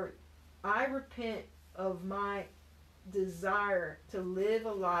 Lord, I repent of my desire to live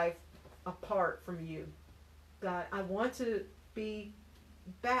a life apart from you. God, I want to be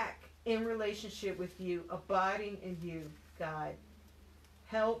back in relationship with you, abiding in you, God.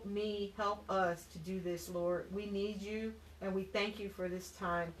 Help me, help us to do this, Lord. We need you, and we thank you for this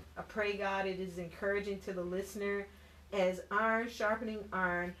time. I pray, God, it is encouraging to the listener. As iron sharpening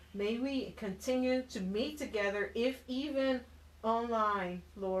iron, may we continue to meet together, if even online,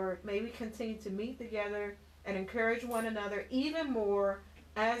 Lord. May we continue to meet together and encourage one another even more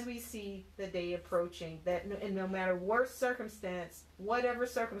as we see the day approaching. That no matter what circumstance, whatever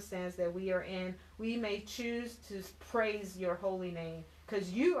circumstance that we are in, we may choose to praise your holy name,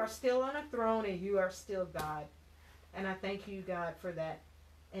 because you are still on a throne and you are still God. And I thank you, God, for that.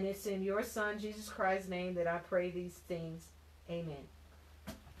 And it's in your Son, Jesus Christ's name, that I pray these things. Amen.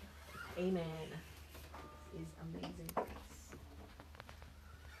 Amen. It's amazing.